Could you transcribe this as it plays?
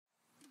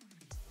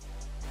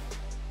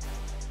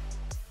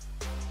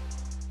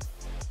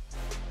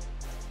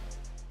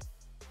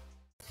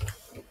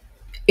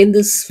In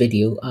this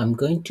video, I'm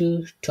going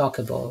to talk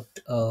about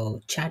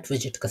chat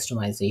widget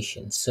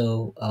customization.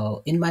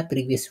 In my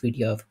previous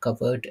video, I've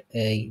covered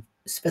a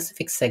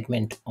specific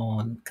segment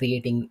on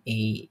creating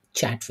a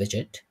chat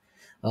widget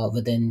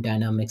within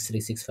Dynamics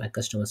 365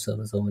 Customer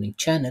Service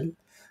Omnichannel.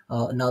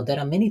 Now, there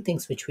are many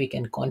things which we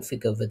can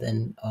configure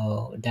within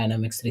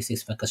Dynamics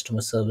 365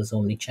 Customer Service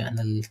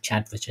Omnichannel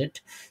chat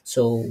widget.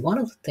 So, one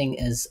of the thing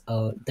is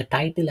the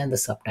title and the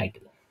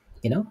subtitle.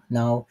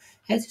 Now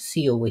as you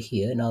see over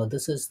here, now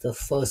this is the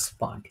first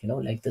part,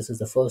 like this is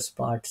the first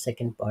part,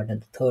 second part,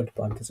 and the third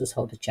part. This is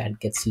how the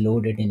chat gets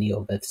loaded in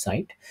your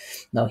website.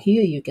 Now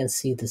here you can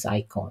see this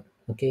icon.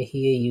 Okay,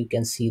 here you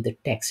can see the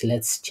text,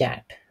 let's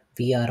chat,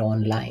 we are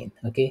online.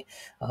 Okay,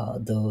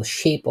 the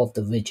shape of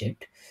the widget,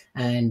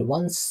 and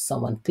once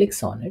someone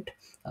clicks on it,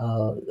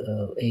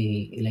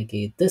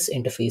 this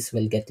interface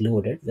will get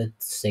loaded with,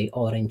 say,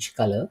 orange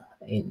color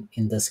in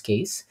this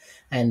case,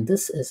 and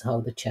this is how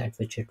the chat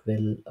widget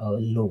will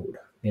load.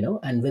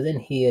 And within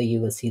here you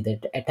will see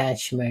that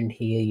attachment,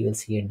 here you will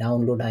see a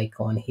download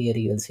icon, here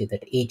you will see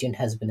that agent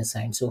has been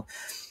assigned. So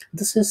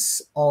this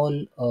is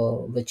all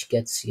which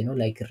gets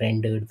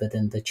rendered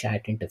within the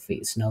chat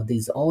interface. Now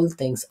these all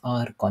things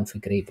are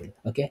configurable.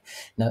 Okay,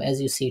 now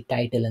as you see,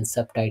 title and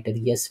subtitle,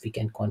 yes, we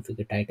can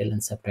configure title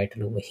and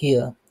subtitle over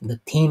here. The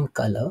theme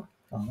color,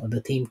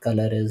 the theme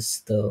color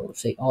is the,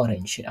 say,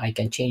 orange. I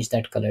can change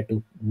that color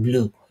to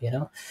blue.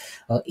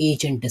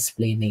 Agent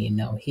display name,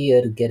 now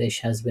here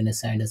Girish has been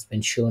assigned, has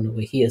been shown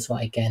over here, so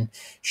I can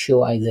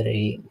show either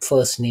a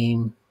first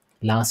name,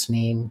 last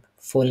name,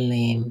 full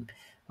name,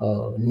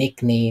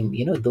 nickname,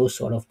 those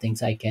sort of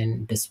things I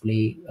can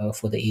display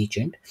for the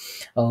agent.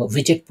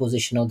 Widget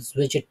position, or this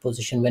widget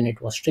position, when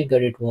it was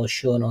triggered, it was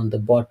shown on the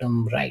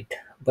bottom right,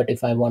 but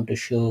if I want to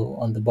show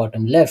on the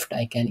bottom left,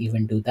 I can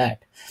even do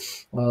that.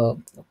 uh,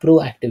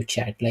 Proactive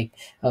chat, like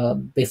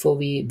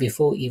before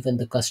even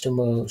the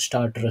customer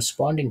start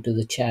responding to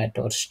the chat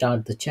or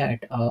start the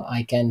chat,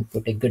 I can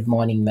put a good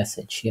morning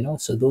message.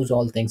 So those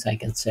all things I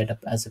can set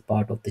up as a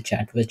part of the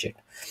chat widget.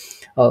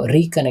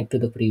 Reconnect to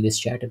the previous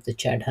chat. If the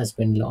chat has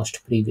been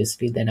lost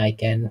previously, then I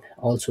can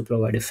also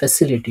provide a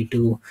facility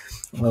to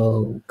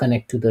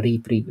connect to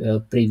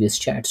the previous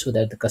chat, so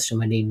that the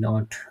customer need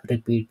not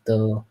repeat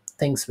the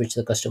things which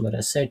the customer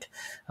has said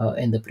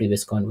in the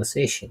previous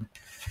conversation.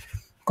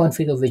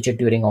 Configure widget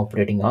during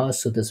operating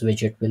hours. So this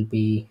widget will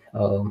be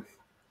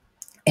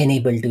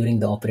enabled during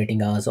the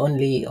operating hours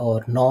only,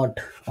 or not,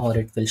 or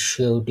it will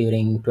show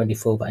during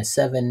 24 by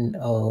 7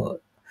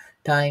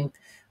 time.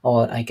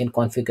 Or I can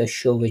configure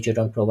show widget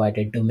on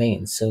provided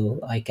domains, so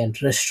I can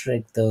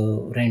restrict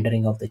the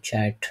rendering of the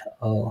chat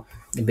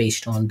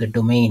based on the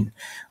domain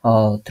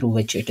through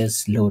which it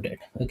is loaded.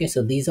 Okay,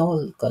 so these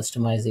all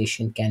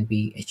customization can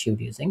be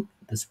achieved using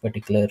this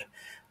particular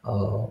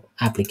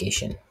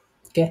application.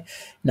 Okay,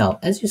 now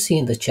as you see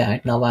in the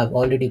chat, now I've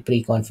already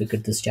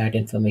pre-configured this chat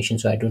information,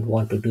 so I don't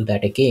want to do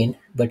that again.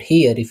 But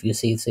here, if you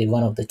see, say,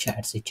 one of the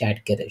chats, a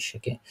chat Girish.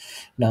 Okay,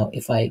 now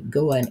if I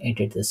go and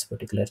edit this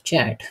particular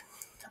chat,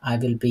 I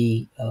will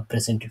be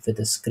presented with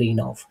a screen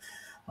of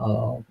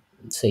uh,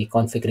 say,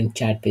 configuring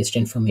chat based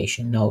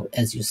information. Now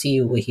as you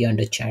see over here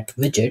under chat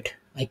widget,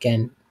 I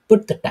can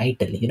put the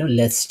title,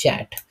 let's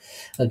chat.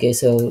 Okay,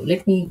 so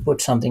let me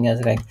put something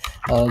as like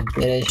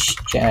Girish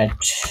chat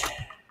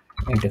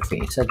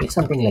interface. Okay,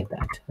 something like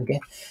that. Okay,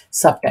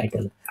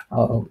 subtitle,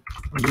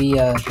 we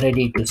are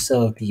ready to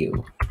serve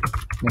you.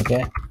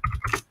 Okay,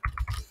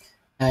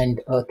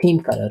 and theme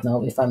color,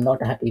 now if I'm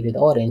not happy with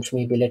orange,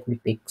 maybe let me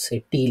pick,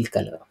 say, teal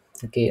color.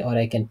 Okay, or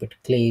I can put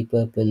clay,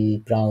 purple,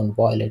 brown,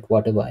 violet,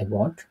 whatever I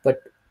want,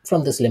 but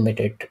from this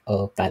limited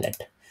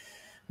palette.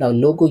 Now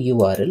logo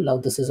URL, now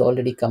this is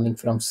already coming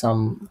from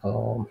some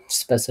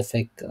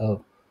specific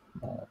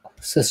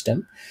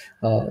system.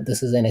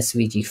 This is an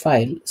svg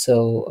file,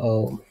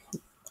 so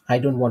I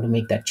don't want to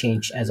make that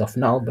change as of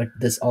now, but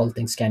this all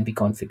things can be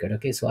configured.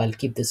 Okay, so I'll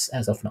keep this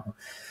as of now.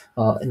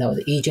 Now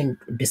the agent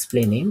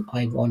display name,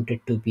 I want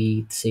it to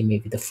be, say,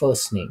 maybe the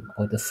first name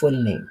or the full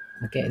name.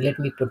 Okay, let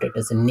me put it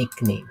as a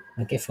nickname.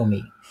 Okay, for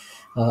me.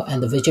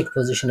 And the widget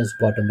position is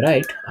bottom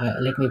right.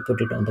 Let me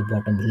put it on the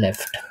bottom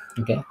left.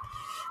 Okay,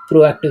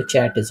 proactive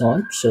chat is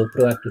on. So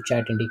proactive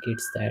chat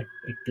indicates that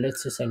it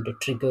lets you send the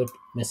triggered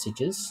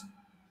messages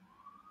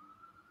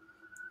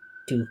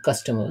to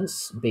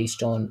customers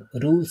based on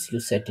rules you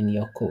set in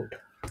your code.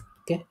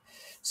 Okay,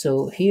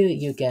 so here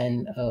you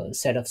can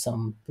set up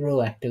some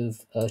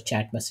proactive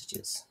chat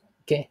messages.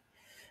 Okay,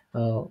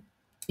 uh,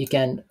 you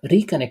can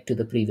reconnect to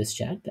the previous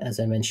chat, as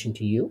I mentioned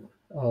to you.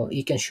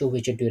 You can show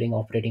widget during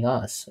operating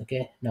hours.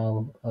 Okay,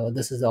 now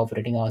this is the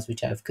operating hours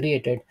which I have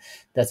created.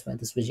 That's why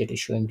this widget is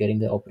showing during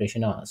the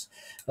operation hours.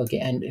 Okay,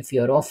 and if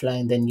you're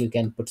offline, then you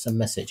can put some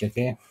message.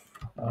 Okay,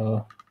 uh,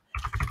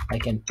 I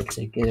can put,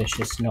 say, Girish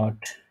is not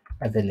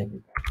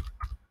available,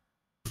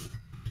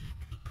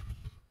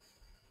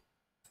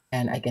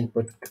 and I can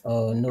put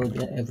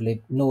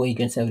no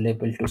agents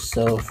available to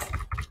serve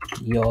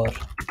your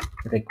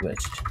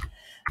request,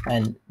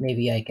 and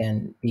maybe I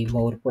can be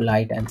more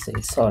polite and say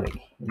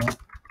sorry.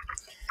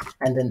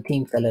 and then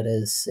theme color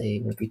is say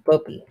maybe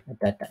purple at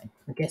that time.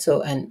 Okay,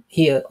 so and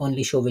here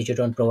only show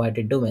widget on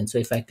provided domain. So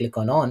if I click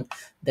on,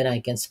 then I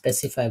can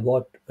specify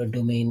what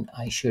domain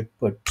I should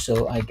put.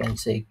 So I can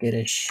say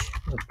Girish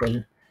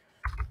Uppal,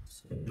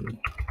 say,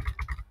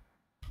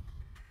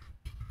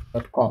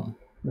 .com.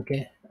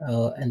 Okay,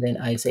 and then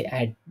I say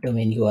add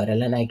domain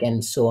URL, and I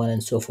can so on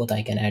and so forth.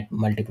 I can add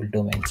multiple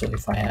domains. So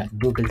if I add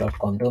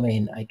google.com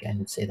domain, I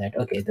can say that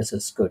okay, this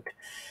is good.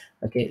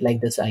 Okay, like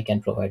this I can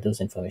provide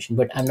those information,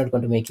 but I'm not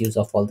going to make use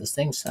of all these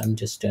things. I'm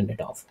just turn it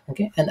off.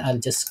 Okay, and I'll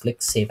just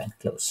click save and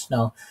close.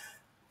 Now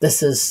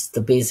this is the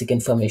basic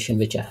information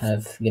which I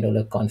have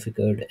like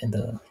configured in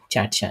the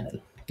chat channel.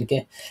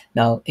 Okay,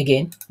 now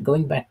again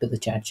going back to the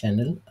chat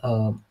channel,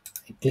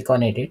 click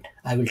on edit.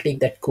 I will take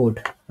that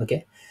code.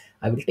 Okay,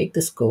 I will take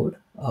this code,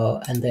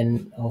 and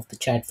then of the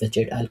chat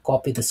widget I'll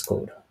copy this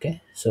code.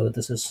 Okay, so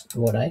this is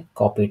what I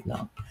copied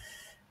now.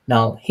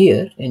 Now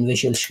here in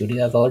Visual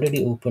Studio, I've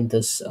already opened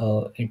this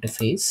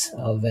interface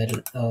where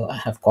I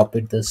have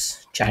copied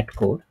this chat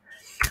code.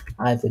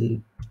 I will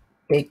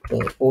take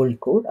the old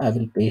code, I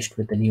will paste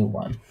with the new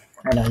one,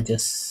 and I'll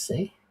just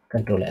say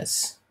Control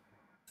S.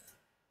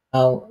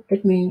 Now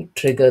let me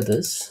trigger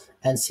this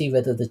and see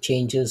whether the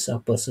changes are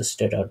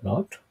persisted or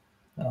not.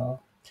 Uh,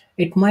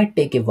 it might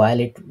take a while,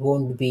 it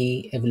won't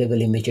be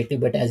available immediately,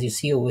 but as you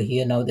see over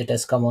here now, that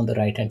has come on the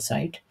right hand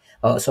side.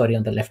 Sorry,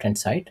 on the left hand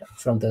side,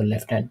 from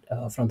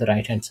the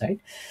right hand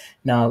side.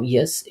 Now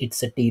yes,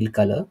 it's a teal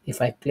color.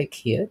 If I click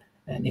here,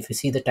 and if you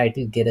see the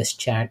title, get us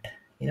chat,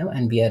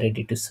 and we are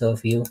ready to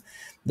serve you,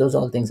 those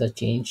all things are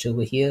changed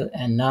over here.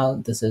 And now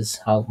this is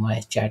how my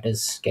chat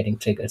is getting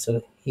triggered.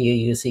 So here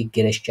you see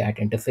Girish chat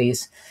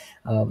interface.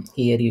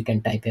 Here you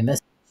can type a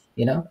message,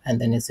 and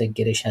then it's a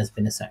Girish has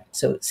been assigned.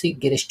 So see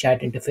Girish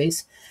chat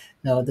interface.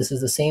 Now this is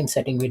the same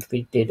setting which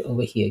we did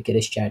over here,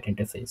 Girish chat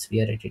interface.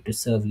 We are ready to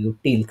serve you,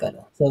 teal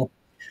color. So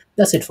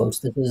that's it, folks.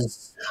 This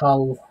is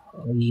how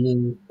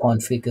you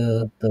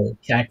configure the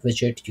chat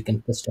widget. You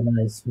can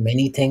customize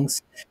many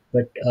things,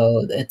 but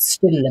it's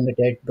still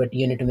limited. But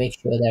you need to make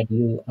sure that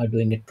you are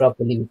doing it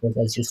properly, because,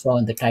 as you saw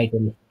in the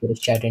title, the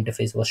chat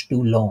interface was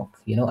too long,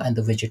 and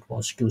the widget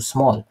was too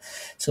small.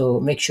 So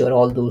make sure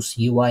all those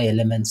UI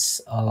elements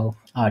are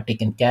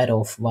taken care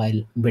of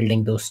while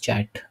building those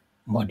chat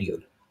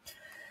module.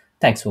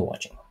 Thanks for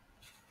watching.